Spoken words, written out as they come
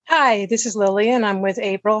Hi, this is Lily, and I'm with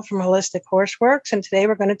April from Holistic Horseworks, and today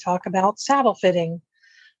we're going to talk about saddle fitting.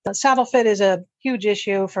 Saddle fit is a huge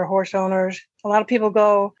issue for horse owners. A lot of people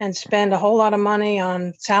go and spend a whole lot of money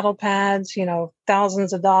on saddle pads,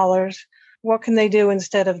 thousands of dollars. What can they do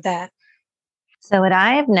instead of that? So what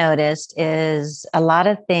I have noticed is a lot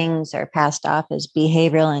of things are passed off as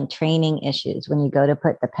behavioral and training issues when you go to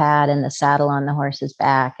put the pad and the saddle on the horse's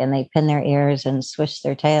back and they pin their ears and swish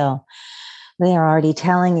their tail. They're already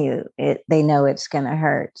telling you they know it's going to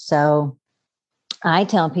hurt. So I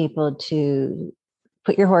tell people to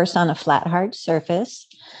put your horse on a flat, hard surface,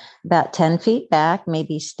 about 10 feet back,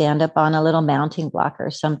 maybe stand up on a little mounting block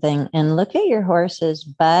or something, and look at your horse's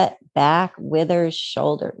butt, back, withers,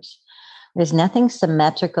 shoulders. There's nothing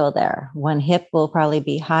symmetrical there. One hip will probably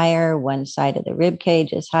be higher. One side of the rib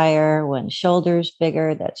cage is higher. One shoulder's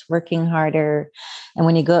bigger. That's working harder. And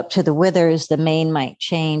when you go up to the withers, the mane might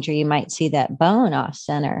change, or you might see that bone off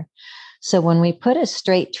center. So when we put a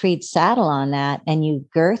straight treed saddle on that and you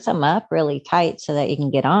girth them up really tight so that you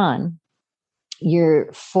can get on, you're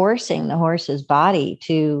forcing the horse's body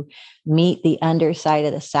to meet the underside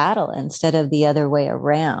of the saddle instead of the other way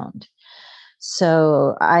around.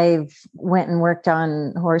 So I've went and worked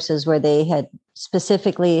on horses where they had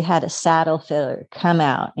specifically had a saddle fitter come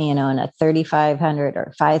out, in a $3,500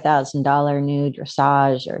 or $5,000 new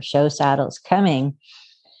dressage or show saddles coming.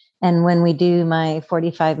 And when we do my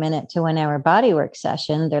 45-minute to 1 hour bodywork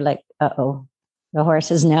session, they're like, uh-oh, the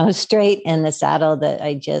horse is now straight and the saddle that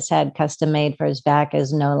I just had custom made for his back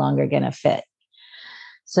is no longer going to fit.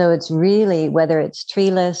 So it's really, whether it's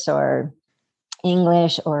treeless or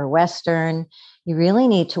English or Western, you really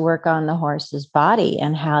need to work on the horse's body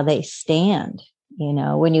and how they stand.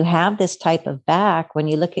 When you have this type of back, when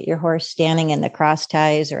you look at your horse standing in the cross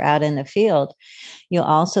ties or out in the field, you'll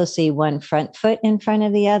also see one front foot in front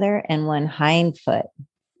of the other and one hind foot,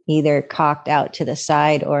 either cocked out to the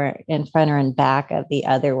side or in front or in back of the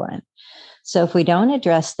other one. So if we don't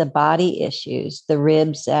address the body issues, the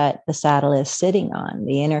ribs that the saddle is sitting on,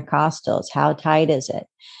 the intercostals, how tight is it?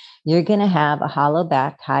 You're going to have a hollow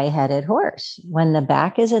backed, high headed horse. When the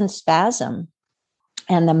back is in spasm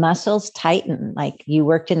and the muscles tighten, like you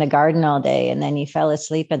worked in the garden all day and then you fell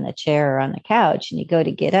asleep in the chair or on the couch and you go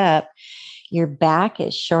to get up, your back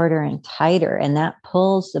is shorter and tighter, and that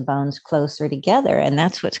pulls the bones closer together. And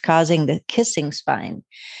that's what's causing the kissing spine,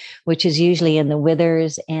 which is usually in the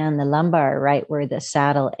withers and the lumbar, right where the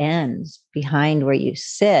saddle ends, behind where you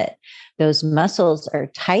sit. Those muscles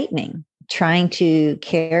are tightening, trying to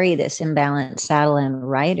carry this imbalanced saddle and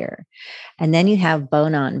rider. And then you have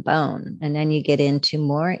bone on bone, and then you get into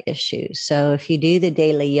more issues. So if you do the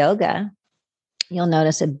daily yoga, you'll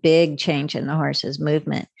notice a big change in the horse's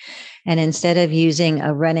movement. And instead of using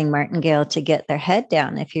a running martingale to get their head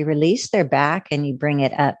down, if you release their back and you bring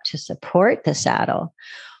it up to support the saddle,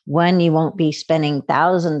 one, you won't be spending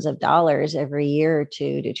thousands of dollars every year or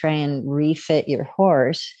two to try and refit your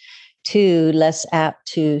horse. Two, less apt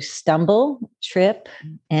to stumble, trip,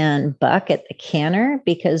 and buck at the canter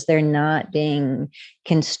because they're not being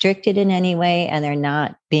constricted in any way and they're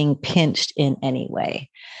not being pinched in any way.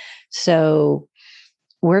 So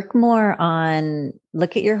work more on,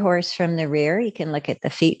 look at your horse from the rear. You can look at the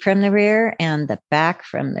feet from the rear and the back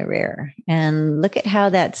from the rear and look at how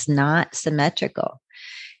that's not symmetrical.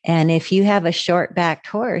 And if you have a short backed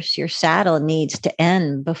horse, your saddle needs to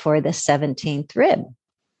end before the 17th rib.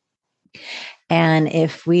 And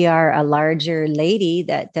if we are a larger lady,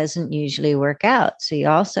 that doesn't usually work out. So you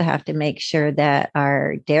also have to make sure that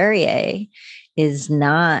our derriere is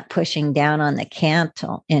not pushing down on the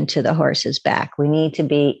cantle into the horse's back. We need to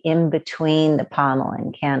be in between the pommel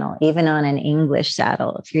and cantle, even on an English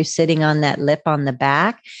saddle. If you're sitting on that lip on the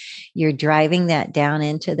back, you're driving that down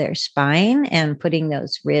into their spine and putting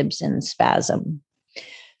those ribs in spasm.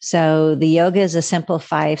 So the yoga is a simple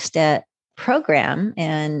 5-step program,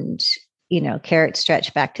 and carrot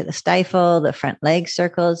stretch back to the stifle, the front leg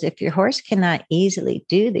circles. If your horse cannot easily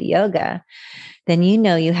do the yoga, then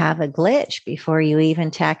you have a glitch before you even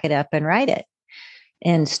tack it up and ride it.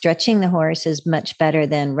 And stretching the horse is much better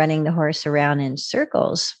than running the horse around in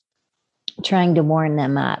circles, trying to warm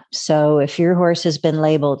them up. So if your horse has been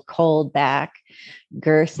labeled cold back,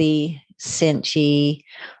 girthy, cinchy,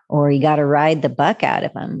 or you got to ride the buck out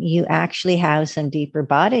of them, you actually have some deeper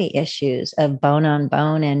body issues of bone on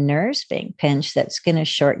bone and nerves being pinched that's going to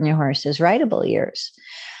shorten your horse's rideable years.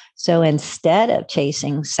 So instead of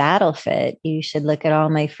chasing saddle fit, you should look at all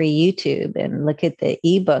my free YouTube and look at the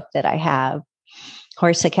ebook that I have,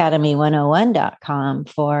 horseacademy101.com,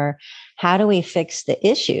 for how do we fix the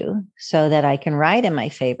issue so that I can ride in my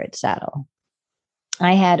favorite saddle.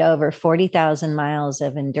 I had over 40,000 miles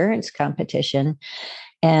of endurance competition,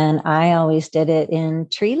 and I always did it in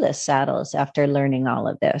treeless saddles after learning all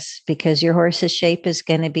of this, because your horse's shape is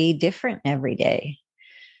going to be different every day.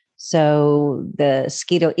 So the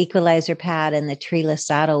Skeeto equalizer pad and the treeless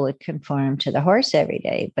saddle would conform to the horse every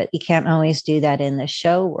day, but you can't always do that in the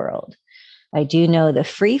show world. I do know the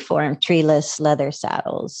freeform treeless leather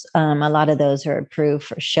saddles. A lot of those are approved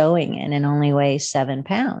for showing in and only weigh 7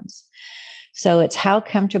 pounds. So it's how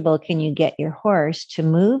comfortable can you get your horse to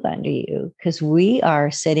move under you? Because we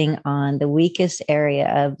are sitting on the weakest area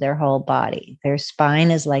of their whole body. Their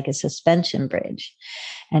spine is like a suspension bridge,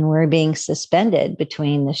 and we're being suspended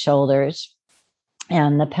between the shoulders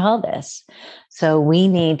and the pelvis. So we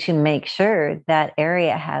need to make sure that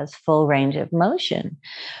area has full range of motion.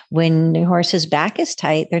 When the horse's back is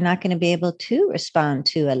tight, they're not going to be able to respond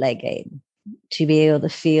to a leg aid, to be able to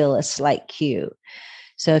feel a slight cue.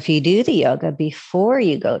 So if you do the yoga before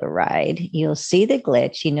you go to ride, you'll see the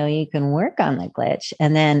glitch. You know, you can work on the glitch.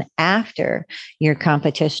 And then after your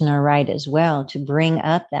competition or ride as well, to bring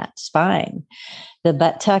up that spine. The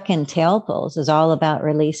butt tuck and tail pulls is all about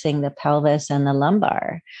releasing the pelvis and the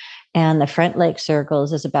lumbar. And the front leg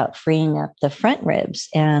circles is about freeing up the front ribs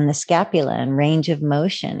and the scapula and range of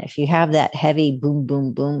motion. If you have that heavy boom,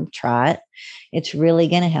 boom, boom trot, it's really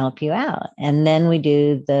going to help you out. And then we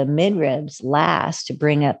do the mid ribs last to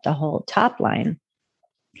bring up the whole top line.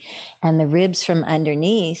 And the ribs from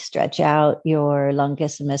underneath stretch out your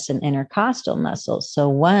longissimus and intercostal muscles. So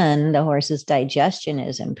one, the horse's digestion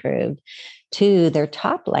is improved. Two, their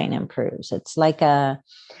top line improves. It's like a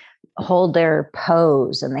hold their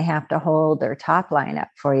pose, and they have to hold their top line up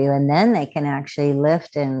for you, and then they can actually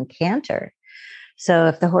lift and canter. So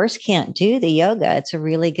if the horse can't do the yoga, it's a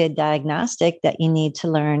really good diagnostic that you need to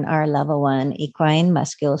learn our level 1 equine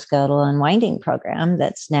musculoskeletal unwinding program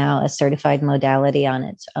that's now a certified modality on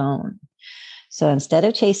its own. So instead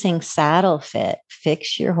of chasing saddle fit,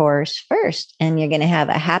 fix your horse first, and you're going to have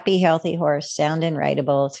a happy, healthy horse, sound and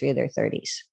rideable through their 30s.